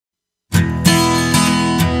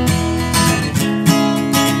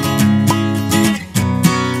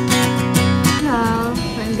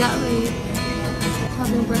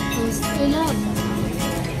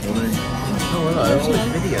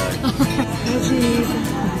Reggie.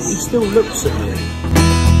 He still looks at me.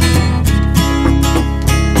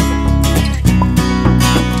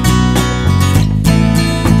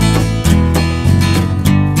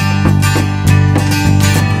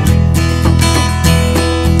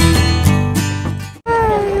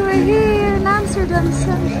 Hey, we're here in Amsterdam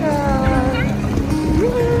Central.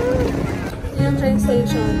 Yung train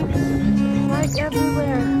station. Like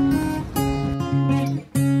everywhere.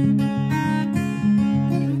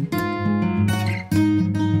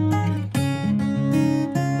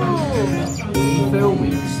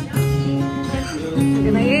 Filming.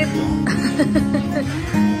 Gonna eat.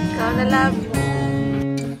 Ikaw na love.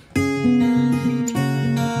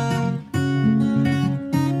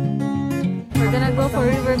 We're gonna go for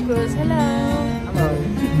river cruise. Hello. Hello.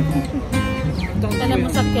 Ito na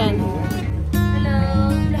masakyan. Hello.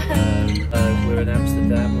 We're in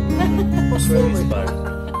Amsterdam. What's wrong with boat?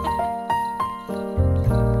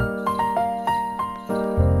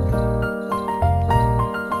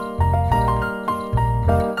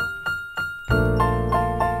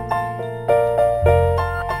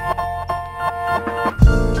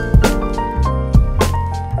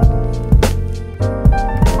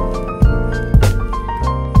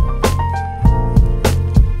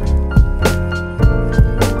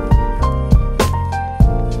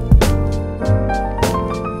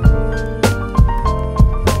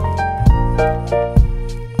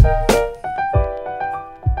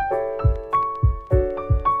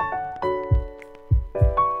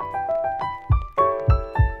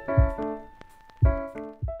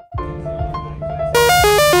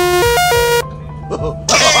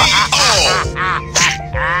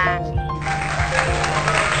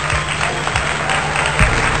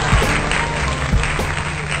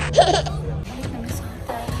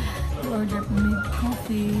 Order for me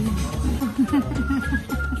coffee.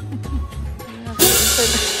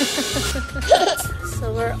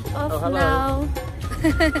 So we're off now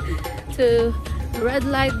to Red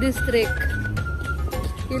Light District.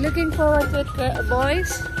 You looking forward to it,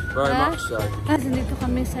 boys? Very much so. Nandito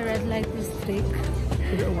kami sa Red Light District.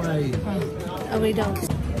 Put it away. Away daw.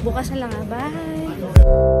 Bukas na lang, bye!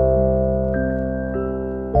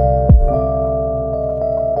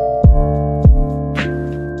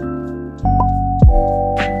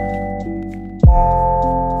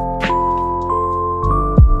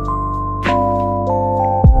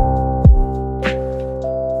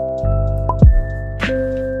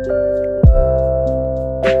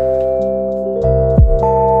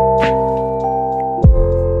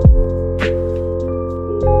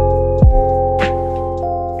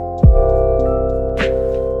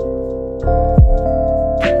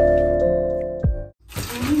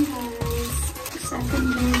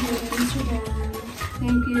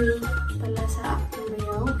 Thank you pala sa actor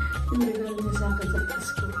Mayaw. Yung regalo niya sa akin sa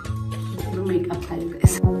Pasko. Mag-makeup tayo,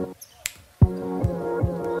 guys.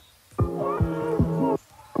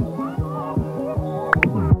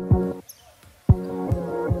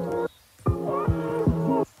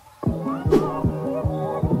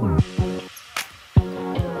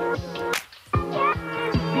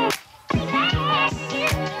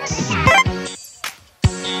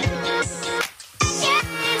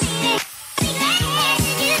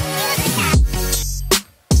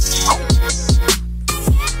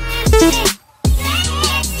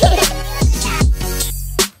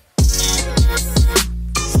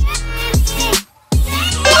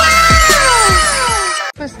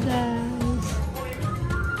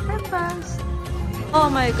 Oh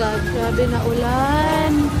my God, grabe na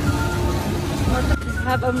ulan.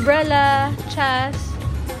 Have umbrella, chas.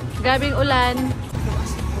 Grabing ulan.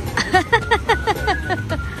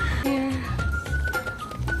 Here.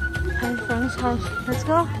 Hi, Frank's house. Let's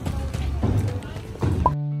go.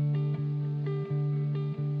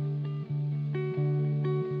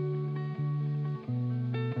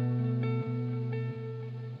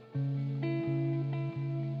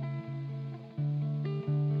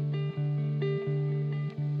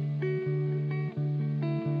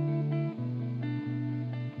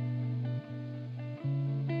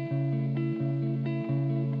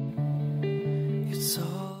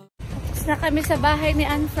 Tapos na kami sa bahay ni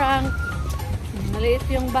Anne Frank. Maliit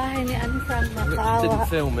yung bahay ni Anne Frank. Nakawa. Didn't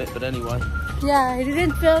film it, but anyway. Yeah, he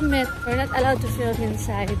didn't film it. We're not allowed to film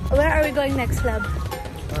inside. Where are we going next, love?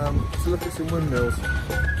 To look at some windmills.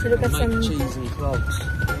 To look at some cheese and clogs.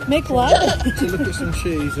 Make what? To look at some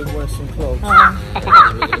cheese and wear some clogs.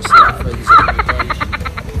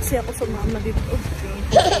 Kasi ako sumama dito.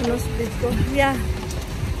 Inosbid ko. Yeah.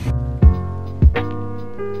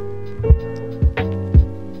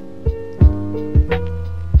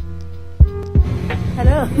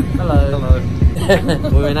 Hello. Hello. Hello.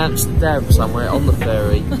 We're in Amsterdam somewhere on the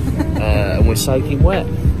ferry, and we're soaking wet.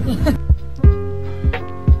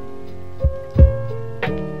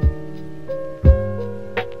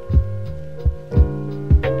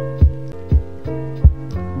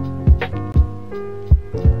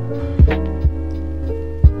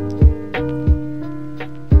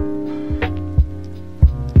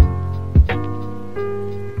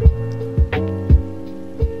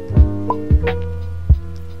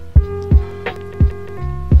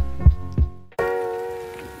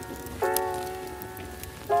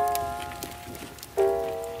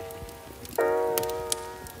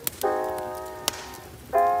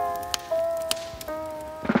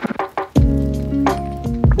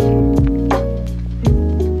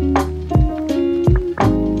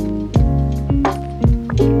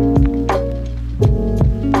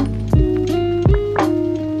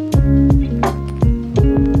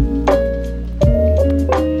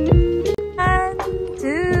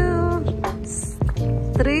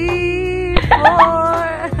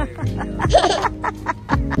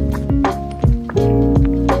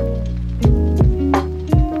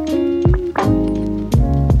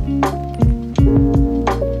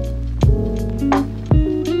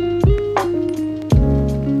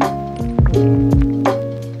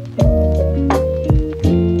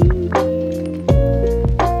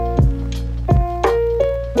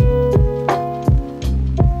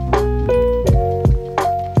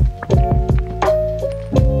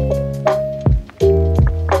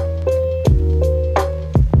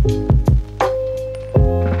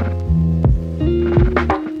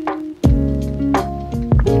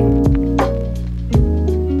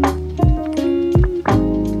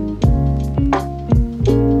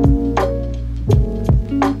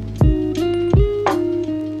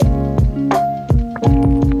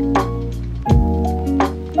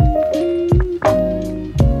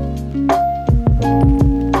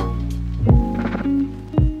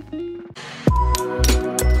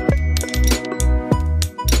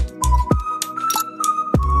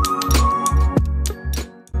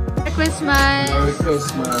 Christmas! Merry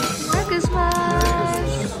Christmas! Merry Christmas!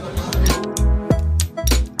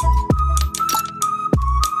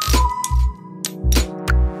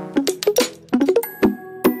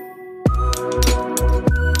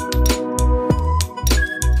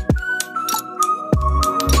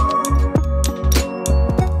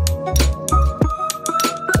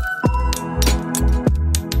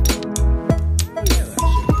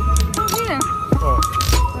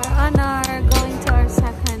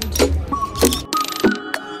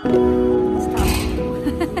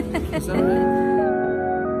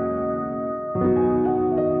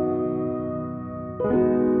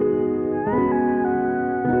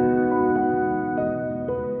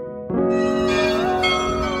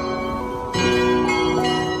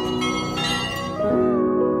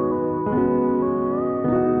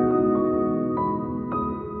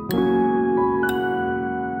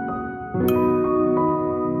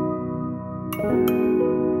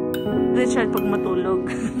 Richard pag matulog.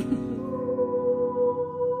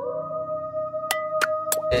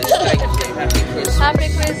 Happy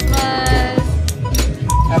Christmas!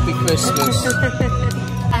 Happy Christmas! Happy Christmas!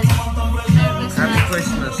 Happy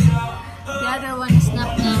Christmas! The other one is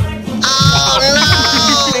not down. Oh no!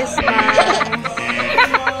 Christmas!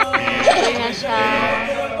 Uwi na siya.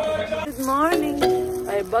 Good morning!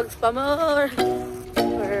 Ay, bugs pa more!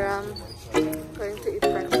 We're going to eat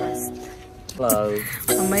breakfast. Hello.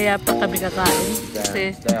 Mamaya pa kami kakain.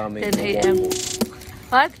 Kasi 10 AM.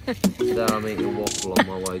 What? Today I'm eating a waffle on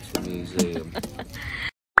my way to the museum.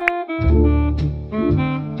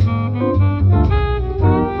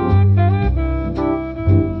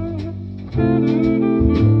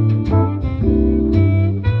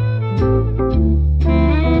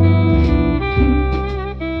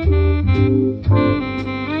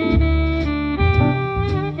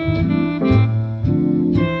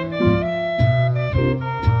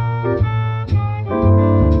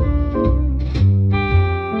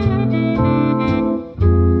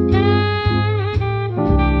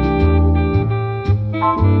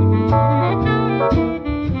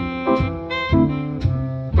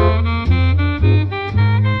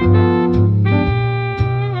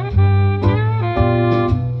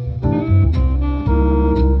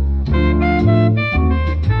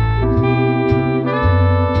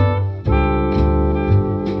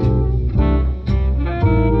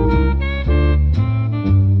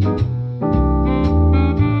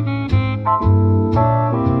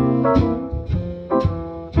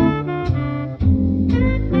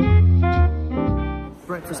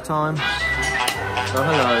 Breakfast time. Oh,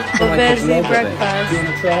 hello. Bavesi breakfast. Do you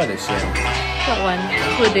want to try this yet? That one.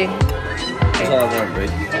 Pudding. Okay. So I won't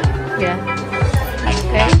read. Yeah.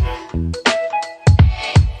 Okay.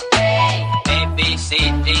 A, B, C,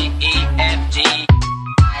 D, E, F, G.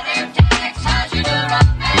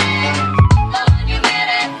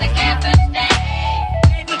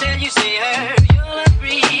 Until you see her, you'll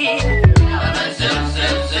agree.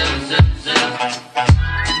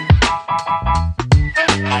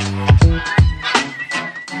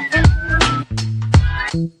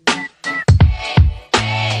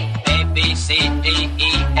 A, B, C, D,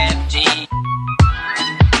 E, F, G.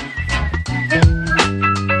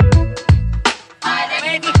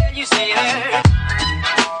 Wait until you see her.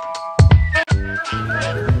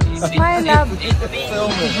 My love.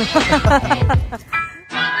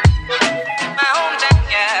 My hometown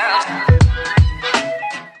girl.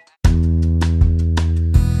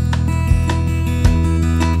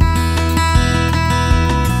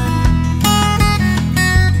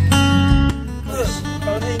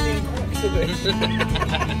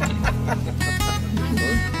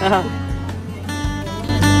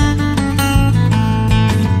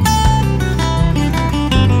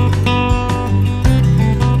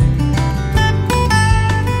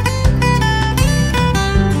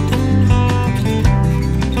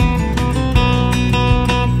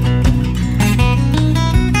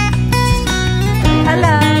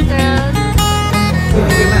 Hello, girls.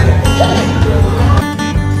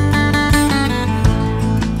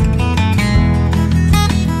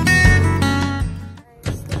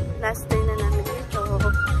 Last day na namin dito.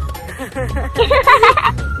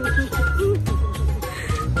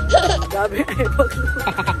 Gabi ay pag...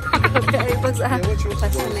 Gabi ay pag sa...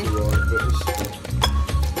 Pasan eh.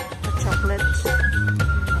 Chocolate.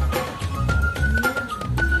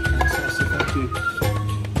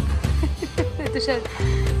 Ito siya.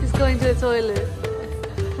 He's going to the toilet.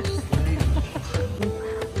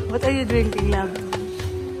 What are you drinking, love?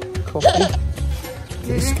 Coffee.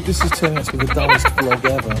 This is turning out to be the dullest vlog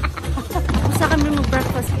ever. Gusto kami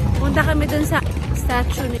mag-breakfast. Punta kami dun sa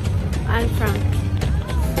statue ni Anne Frank.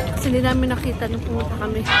 Kasi hindi namin nakita nung pumunta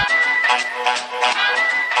kami.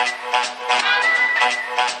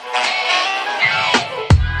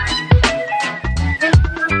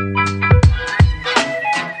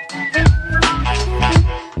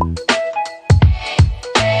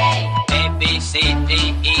 A, B, C,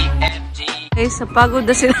 D, E, F, G. Okay, so pagod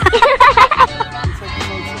na sila.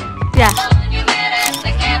 Yeah.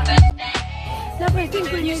 Love, I think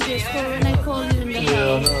we need this for when I call you in the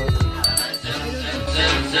house.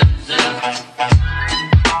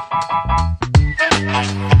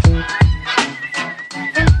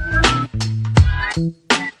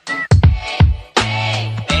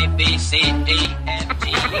 A, B, C, D, F, G.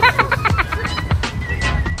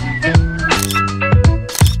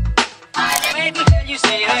 Wait until you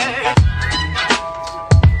see her.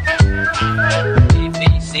 A, B,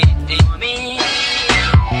 C, D, me.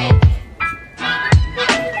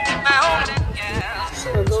 My hometown girl.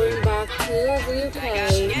 We're going back to the UK.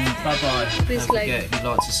 Bye bye. Please Don't like. forget, if you'd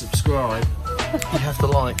like to subscribe, you have to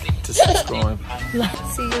like to subscribe.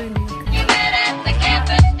 See you in the UK.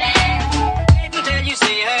 Wait until you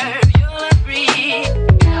see her, you'll agree.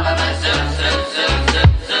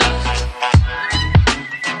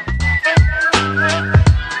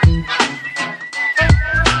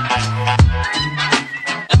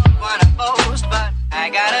 Don't wanna boast, but I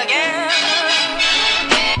got a girl.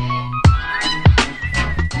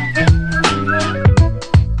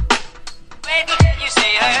 Wait until you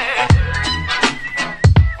see her.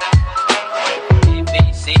 A,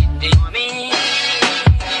 B, C, D, me.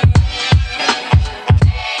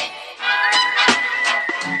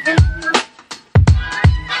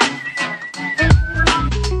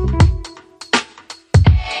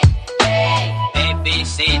 A, B,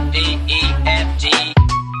 C, D, E, F, G.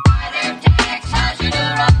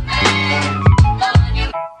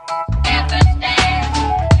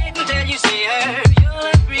 Wait until you see her, you'll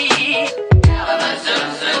agree.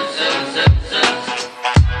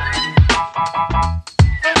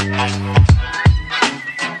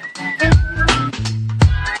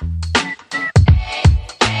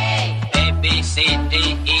 A, B, C, D,